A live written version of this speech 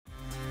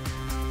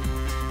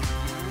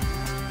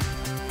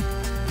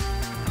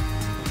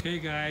Okay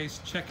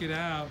guys, check it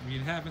out. If you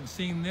haven't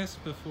seen this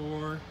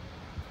before.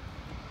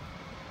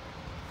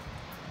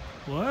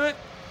 What?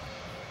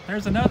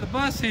 There's another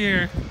bus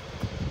here.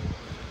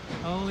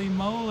 Holy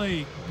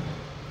moly.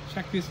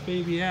 Check this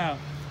baby out.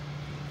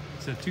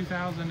 It's a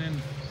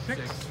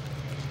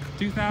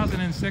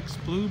 2006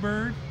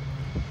 Bluebird.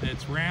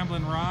 It's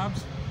Ramblin'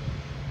 Rob's.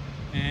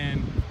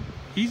 And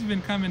he's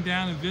been coming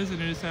down and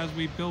visiting us as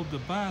we build the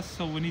bus.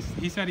 So when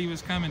he said he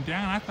was coming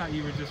down, I thought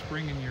you were just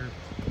bringing you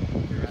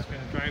were just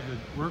gonna drive the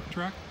work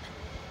truck.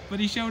 But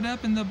he showed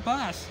up in the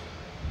bus.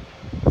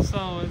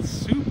 So it's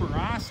super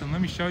awesome.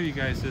 Let me show you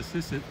guys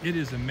this. It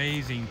is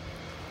amazing.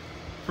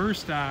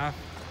 First off,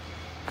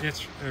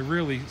 it's a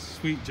really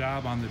sweet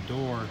job on the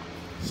door.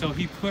 So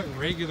he put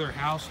regular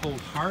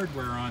household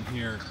hardware on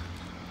here,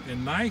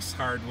 and nice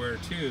hardware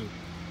too.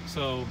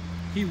 So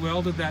he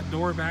welded that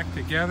door back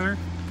together,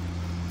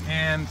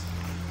 and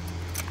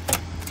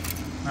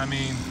I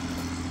mean,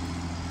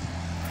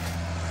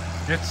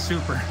 it's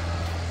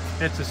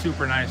a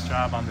super nice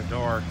job on the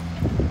door.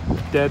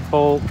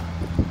 Deadbolt,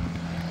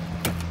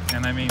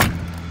 and I mean,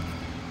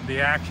 the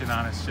action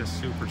on it's just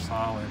super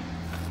solid.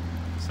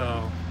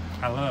 So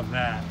I love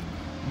that.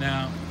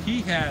 Now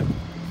he had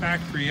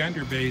factory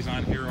underbays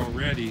on here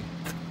already,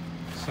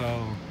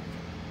 so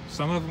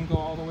some of them go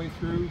all the way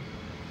through.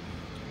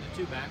 The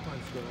two back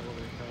ones go all the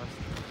way across.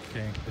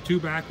 Okay, the two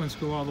back ones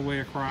go all the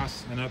way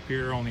across, and up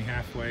here only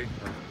halfway, or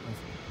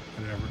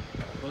whatever.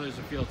 Well, there's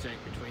a fuel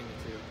tank between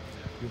the two.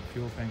 So.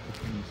 Fuel tank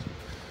between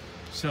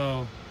these.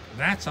 So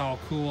that's all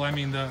cool. I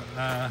mean,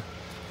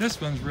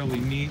 this one's really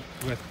neat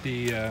with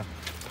the.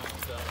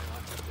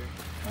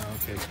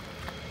 Okay,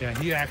 yeah,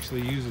 he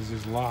actually uses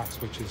his locks,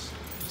 which is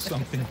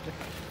something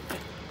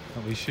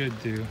that we should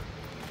do.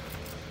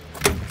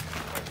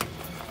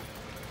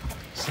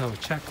 So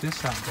check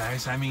this out,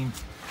 guys. I mean,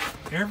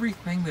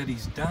 everything that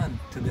he's done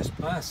to this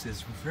bus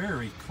is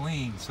very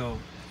clean. So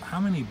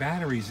how many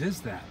batteries is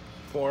that?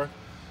 4.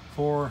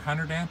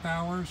 400 amp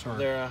hours, or?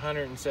 They're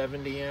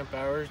 170 amp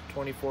hours,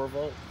 24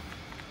 volt.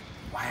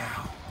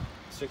 Wow.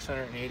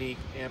 680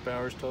 amp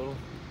hours total.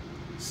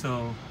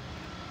 So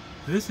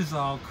this is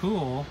all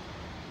cool,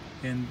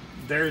 and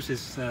there's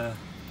his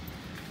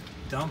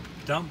dump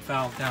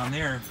valve down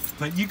there.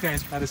 But you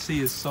guys got to see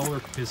his solar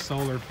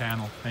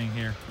panel thing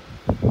here.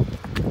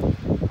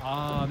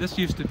 This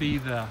used to be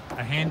a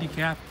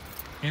handicap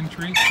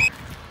entry.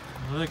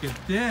 Look at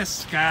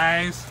this,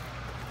 guys.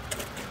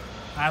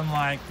 I'm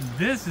like,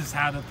 this is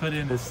how to put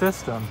in the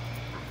system.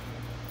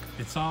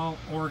 It's all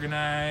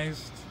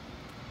organized.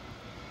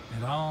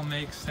 It all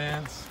makes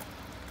sense.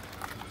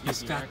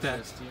 It's got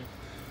that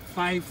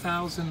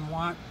 5,000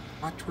 watt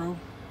quattro.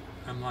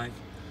 I'm like,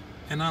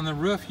 and on the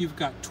roof you've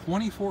got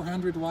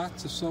 2,400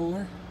 watts of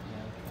solar.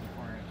 Yeah,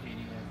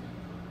 2,480.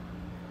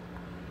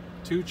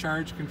 2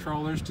 charge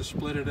controllers to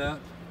split it up.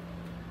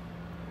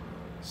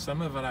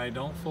 Some of it I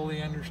don't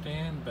fully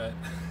understand, but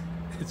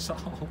it's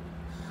all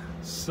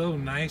so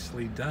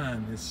nicely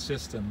done. It's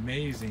just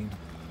amazing.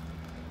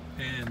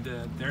 And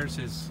there's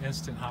his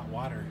instant hot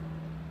water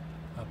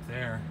up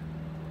there.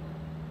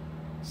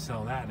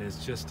 So that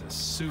is just a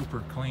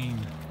super clean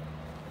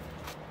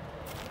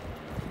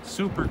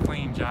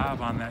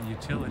job on that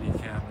utility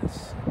cabinet.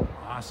 It's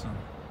awesome.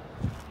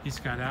 He's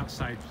got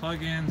outside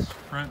plug-ins,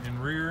 front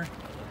and rear.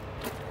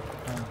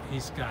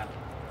 He's got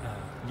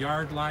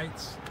yard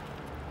lights.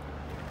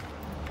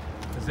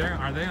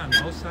 Are they on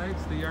both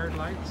sides, the yard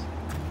lights?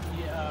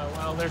 Yeah,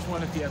 well, there's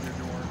one at the other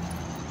door.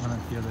 One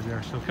at the other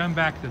door. So come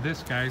back to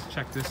this, guys.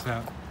 Check this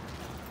out.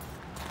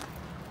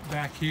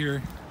 Back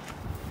here,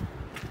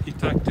 he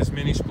tucked his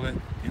mini split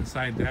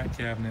inside that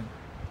cabinet.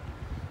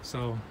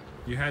 So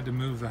you had to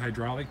move the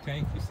hydraulic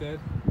tank, you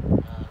said?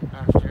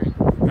 Power steering.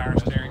 Power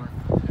steering.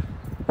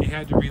 He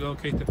had to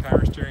relocate the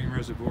power steering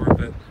reservoir,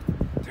 but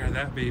there,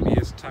 that baby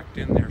is tucked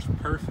in there. It's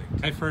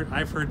perfect. I've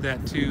heard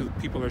that too.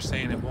 People are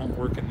saying it won't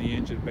work in the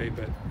engine bay,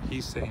 but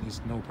he's saying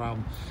it's no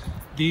problem.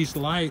 These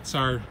lights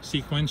are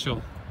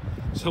sequential,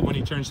 so when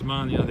he turns them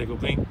on, you know, they go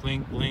blink,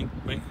 blink, blink,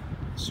 blink.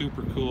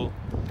 Super cool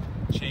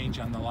change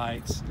on the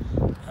lights.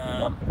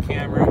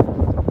 Camera.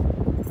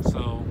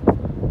 So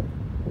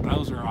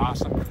those are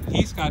awesome.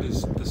 He's got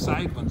the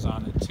side ones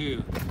on it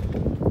too.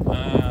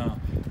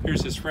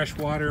 Here's his fresh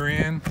water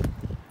in,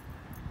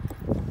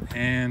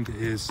 and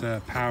his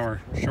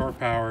shore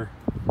power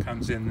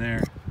comes in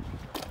there.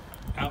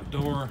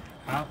 Outdoor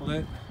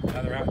outlet,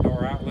 another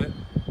outdoor outlet.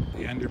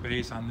 The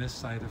underbase on this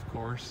side, of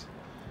course.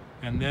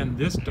 And then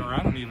this door,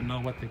 I don't even know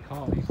what they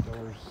call these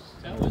doors.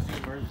 That was the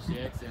emergency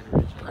exit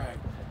originally. Right.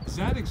 Is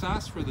that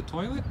exhaust for the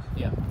toilet?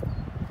 Yeah.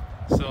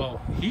 So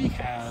he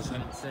has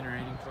an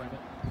incinerating toilet.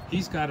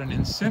 He's got an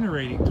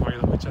incinerating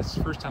toilet, which that's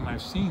the first time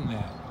I've seen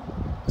that.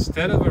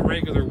 Instead of a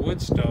regular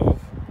wood stove,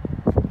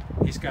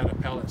 he's got a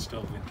pellet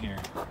stove in here.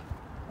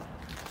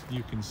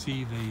 You can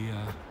see the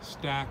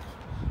stack.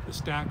 The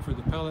stack for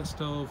the pellet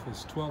stove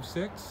is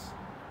 12.6.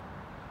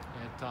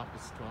 Yeah, top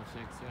is 12.6.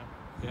 Yeah.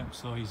 Yep.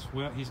 So he's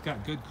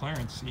got good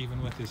clearance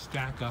even with his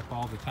stack up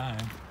all the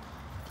time.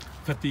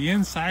 But the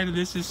inside of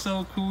this is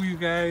so cool, you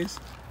guys.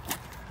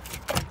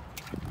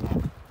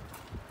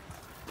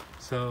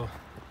 So,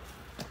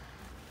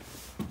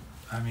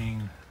 I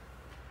mean,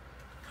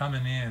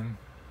 coming in,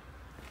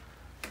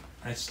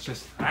 I'm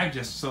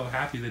just so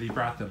happy that he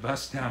brought the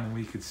bus down and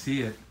we could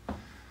see it.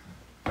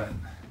 But,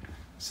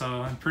 so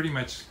I'm pretty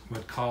much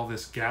would call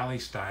this galley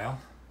style.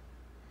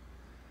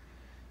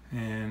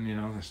 And, you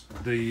know,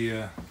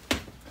 the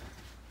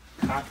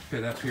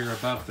cockpit up here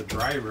above the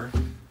driver.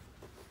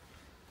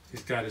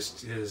 He's got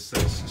his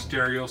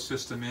stereo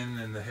system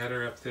in the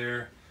header up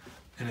there.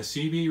 And a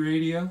CB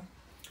radio.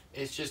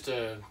 It's just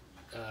a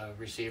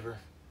receiver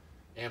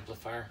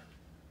amplifier.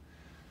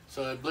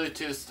 So it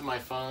Bluetooths to my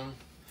phone.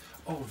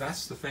 Oh,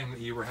 that's the thing that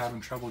you were having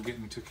trouble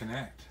getting to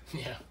connect.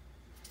 Yeah.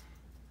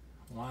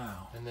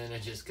 Wow. And then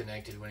it just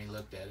connected when he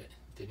looked at it.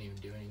 Didn't even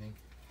do anything.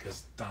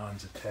 Because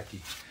Don's a techie.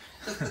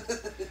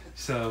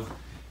 So,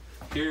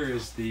 here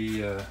is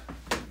the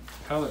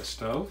pellet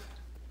stove.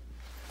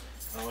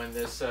 Oh, and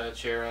this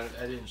chair,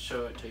 I didn't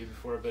show it to you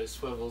before, but it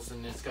swivels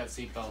and it's got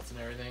seat belts and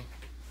everything.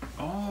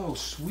 Oh,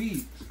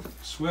 sweet.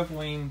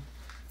 Swiveling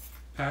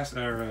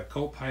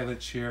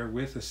co-pilot chair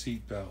with a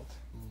seat belt.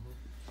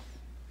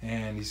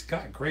 And he's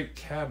got great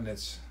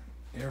cabinets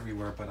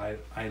everywhere, but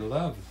I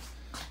love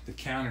the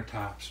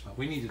countertops. But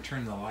we need to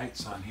turn the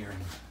lights on here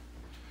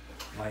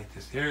and light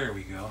this. There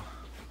we go.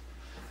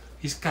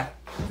 He's got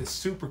this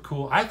super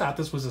cool, I thought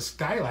this was a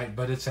skylight,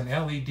 but it's an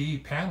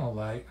LED panel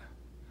light.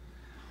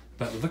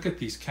 But look at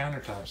these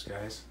countertops,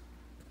 guys.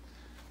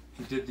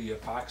 He did the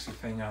epoxy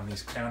thing on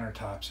these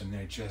countertops and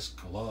they just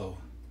glow.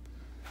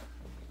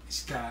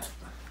 He's got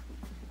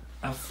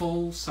a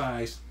full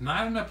size,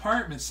 not an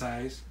apartment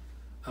size,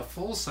 a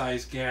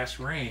full-size gas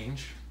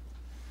range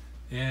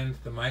and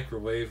the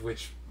microwave,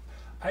 which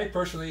I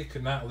personally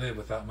could not live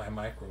without my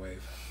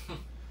microwave.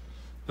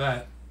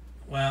 But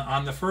well,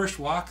 on the first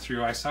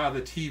walkthrough I saw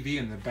the TV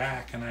in the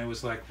back and I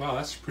was like, wow,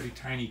 that's a pretty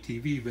tiny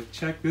TV, but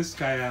check this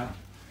guy out.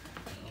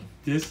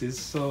 This is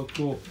so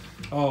cool.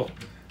 Oh,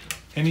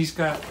 and he's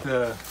got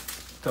the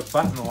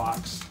button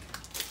locks.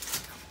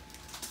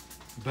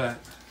 But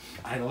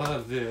I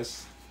love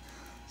this.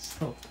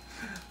 So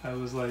I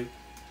was like,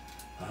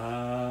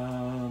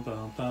 dun,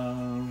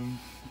 dun.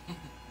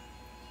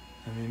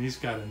 I mean, he's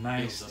got a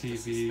nice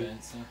TV,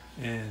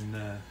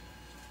 and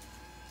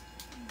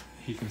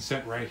he can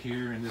sit right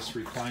here in this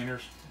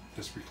recliner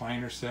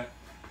set,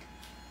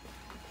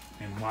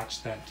 and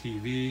watch that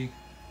TV.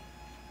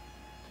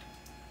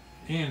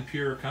 In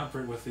pure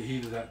comfort with the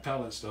heat of that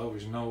pellet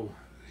stove.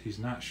 He's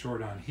not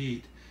short on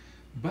heat,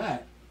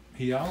 but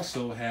he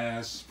also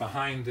has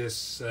behind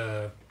this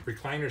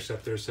recliner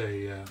set. There's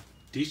a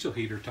diesel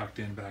heater tucked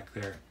in back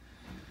there.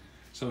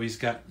 So he's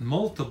got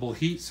multiple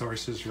heat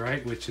sources,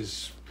 right? Which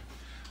is,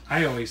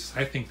 I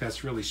think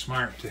that's really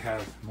smart to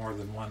have more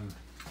than one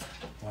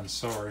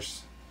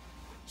source.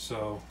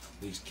 So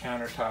these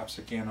countertops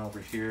again over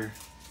here,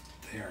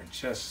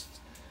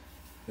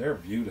 they're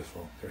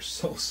beautiful. They're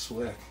so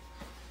slick.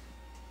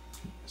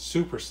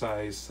 Super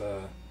size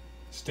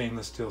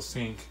stainless steel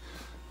sink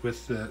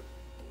with the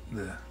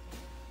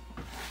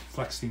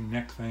flexing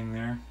neck thing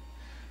there.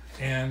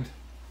 And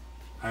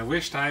I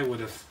wished I would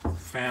have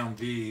found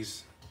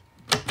these.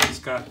 He's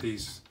got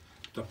these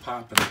to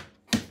pop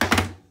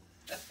and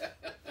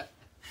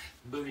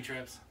booby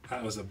traps.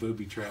 That was a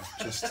booby trap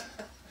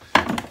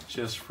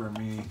just for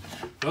me.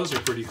 Those are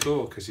pretty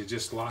cool because you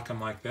just lock them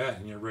like that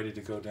and you're ready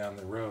to go down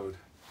the road.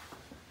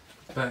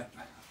 But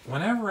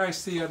whenever I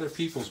see other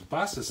people's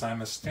buses,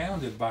 I'm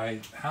astounded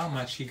by how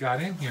much he got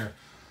in here.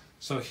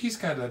 So he's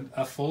got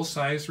a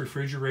full-size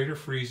refrigerator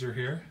freezer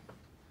here.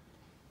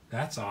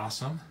 That's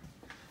awesome.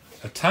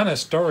 A ton of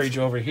storage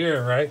over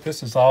here, right?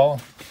 This is all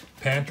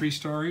pantry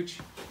storage.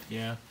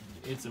 Yeah,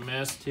 it's a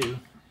mess too.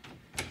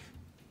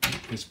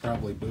 It's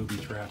probably booby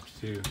trapped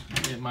too.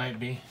 It might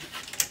be.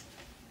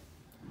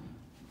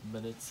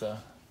 But it's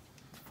a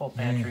full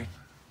pantry.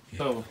 Yeah.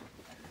 So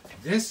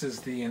this is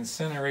the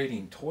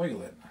incinerating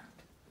toilet.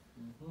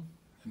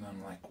 And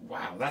I'm like,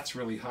 wow, that's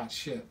really hot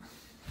shit.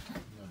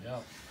 No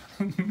doubt.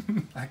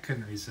 I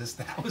couldn't resist.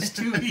 That was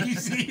too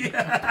easy.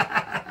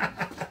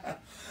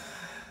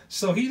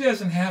 So he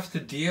doesn't have to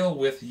deal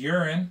with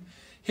urine.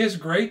 His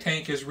gray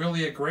tank is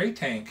really a gray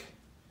tank.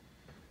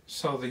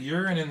 So the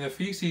urine and the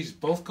feces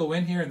both go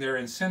in here and they're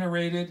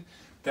incinerated.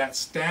 That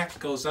stack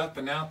goes up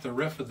and out the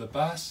roof of the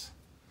bus.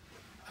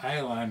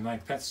 I'm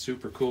like, that's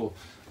super cool.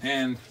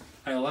 And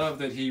I love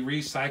that he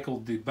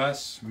recycled the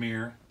bus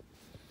mirror.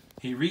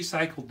 He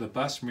recycled the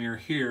bus mirror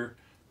here,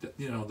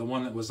 the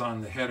one that was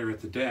on the header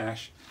at the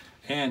dash.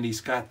 And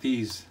he's got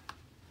these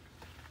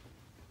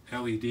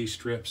LED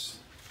strips.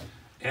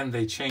 And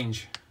they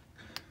change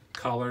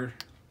color.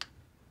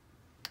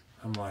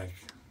 I'm like,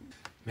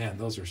 man,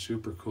 those are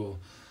super cool.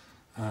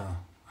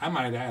 I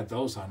might add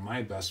those on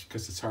my bus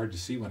because it's hard to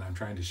see when I'm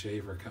trying to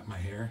shave or cut my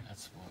hair.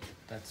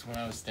 That's when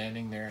I was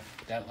standing there.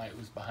 That light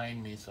was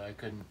behind me, so I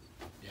couldn't.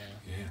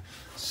 Yeah.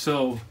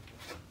 So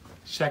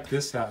check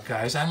this out,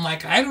 guys. I'm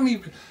like, I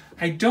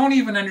don't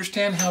even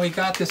understand how he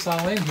got this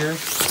all in here,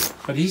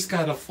 but he's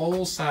got a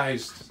full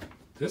size.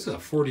 This is a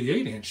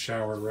 48-inch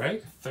shower,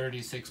 right?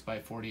 36 by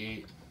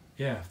 48.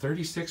 Yeah,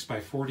 36 by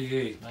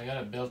 48. I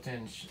got a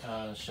built-in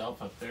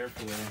shelf up there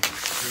for your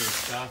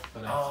stuff,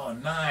 but Oh,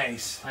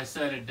 nice. I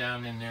set it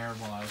down in there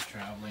while I was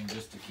traveling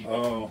just to keep it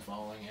from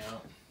falling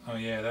out. Oh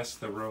yeah, that's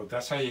the road.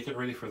 That's how you get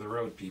ready for the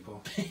road,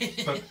 people.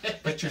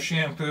 Put your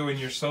shampoo and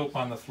your soap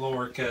on the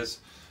floor, because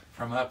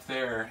from up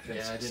there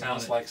it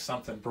sounds like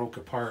something broke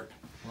apart.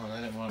 Well,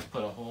 I didn't want to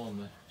put a hole in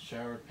the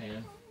shower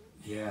pan.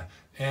 Yeah,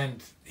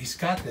 and he's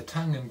got the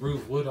tongue and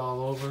groove wood all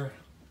over.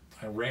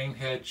 A rain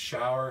head,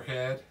 shower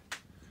head.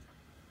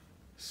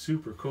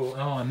 Super cool.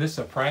 Oh, and this is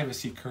a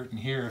privacy curtain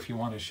here if you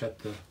want to shut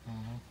the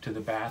to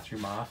the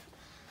bathroom off.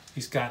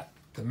 He's got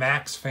the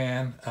max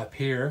fan up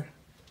here.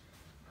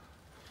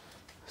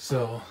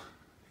 So,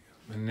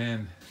 and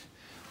then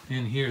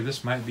in here,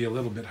 this might be a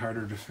little bit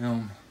harder to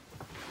film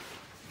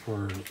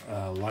for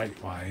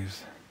light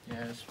wise.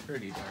 Yeah, it's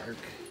pretty dark.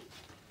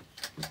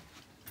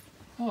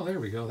 Oh, there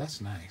we go.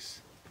 That's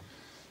nice.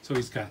 So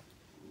he's got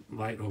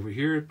light over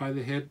here by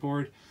the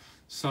headboard.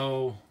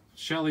 So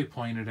Shelley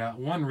pointed out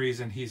one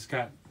reason he's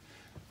got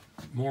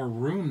more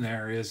room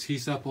there is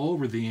he's up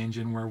over the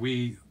engine where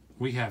we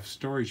have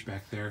storage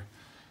back there,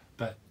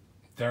 but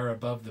there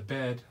above the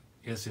bed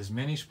is his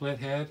mini split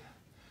head,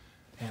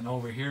 and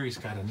over here he's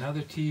got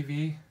another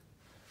TV,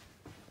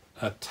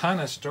 a ton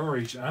of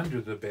storage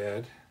under the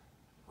bed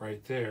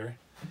right there,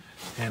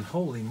 and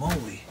holy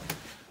moly,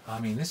 I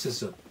mean, this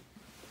is a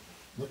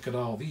look at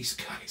all these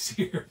guys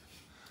here.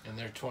 And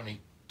they're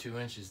 22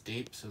 inches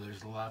deep, so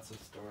there's lots of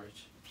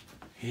storage.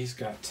 He's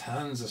got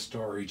tons of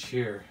storage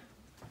here.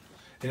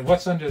 And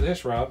what's under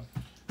this, Rob?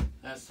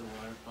 That's the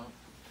water pump.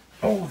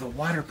 Oh, the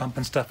water pump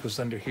and stuff was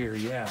under here,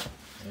 yeah.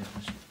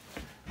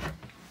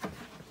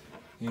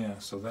 Yeah,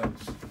 so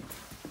that's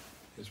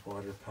his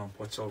water pump.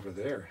 What's over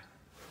there?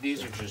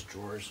 These are just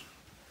drawers.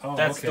 Oh,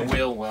 that's okay. the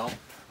wheel well.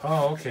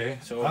 Oh, okay.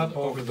 So up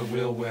over the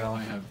wheel well.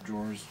 I have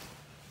drawers.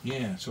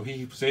 Yeah, so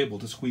he was able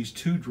to squeeze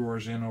 2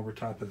 drawers in over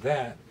top of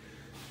that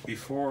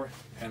before,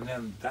 and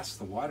then that's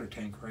the water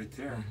tank right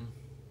there.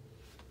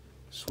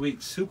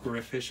 Sweet, super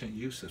efficient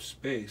use of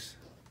space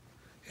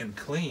and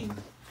clean.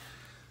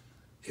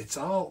 It's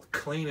all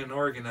clean and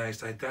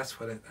organized. That's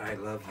what I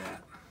love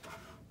that.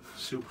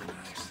 Super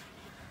nice.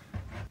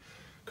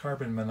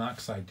 Carbon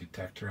monoxide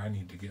detector. I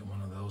need to get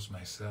one of those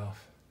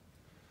myself.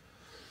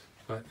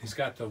 But he's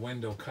got the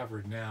window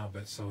covered now,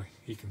 but so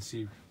he can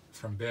see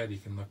from bed, he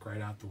can look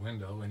right out the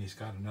window, and he's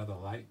got another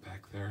light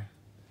back there.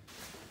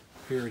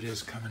 Here it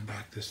is coming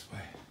back this way.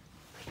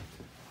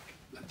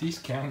 But these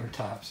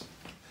countertops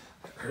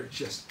are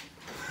just,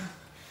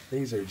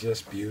 these are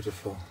just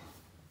beautiful.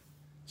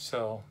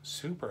 So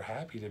super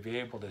happy to be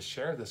able to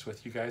share this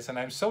with you guys, and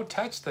I'm so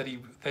touched that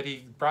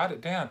he brought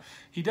it down.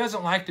 He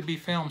doesn't like to be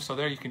filmed, so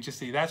there you can just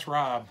see that's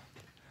Rob.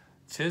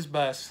 It's his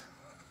bus.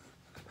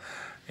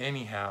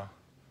 Anyhow,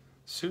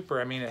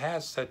 super. I mean, it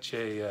has such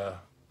a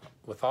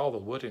with all the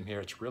wood in here,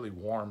 it's really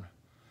warm.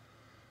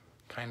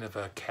 Kind of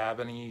a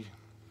cabiny,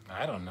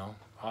 I don't know.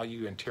 All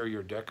you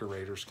interior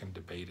decorators can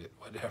debate it,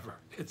 whatever.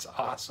 It's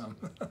awesome.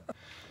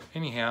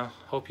 Anyhow,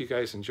 hope you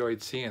guys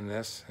enjoyed seeing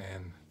this,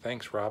 and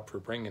thanks, Rob, for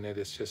bringing it.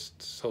 It's just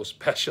so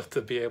special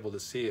to be able to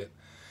see it.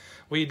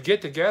 We'd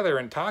get together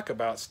and talk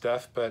about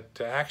stuff, but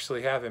to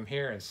actually have him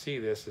here and see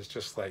this is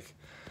just like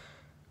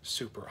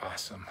super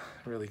awesome.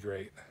 Really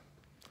great.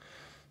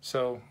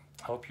 So,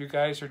 hope you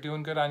guys are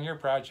doing good on your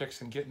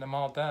projects and getting them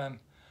all done.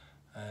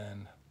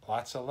 And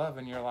lots of love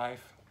in your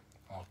life.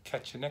 I'll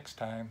catch you next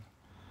time.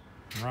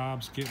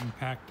 Rob's getting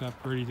packed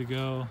up, ready to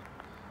go.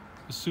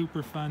 It was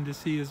super fun to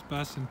see his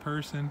bus in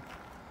person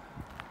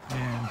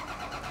and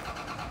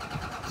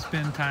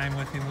spend time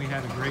with him. We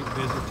had a great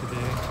visit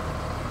today.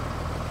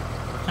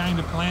 We're kind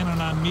of planning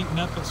on meeting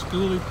up at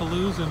Skoolie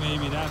Palooza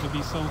maybe. That would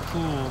be so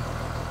cool.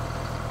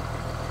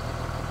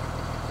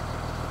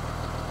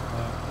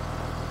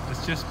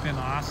 It's just been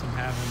awesome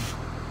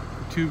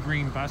having the 2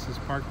 green buses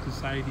parked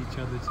beside each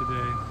other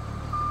today.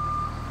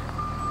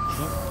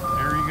 Oh,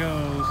 there he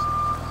goes.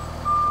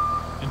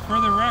 And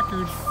for the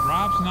record,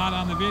 Rob's not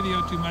on the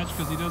video too much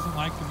because he doesn't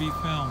like to be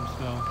filmed,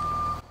 so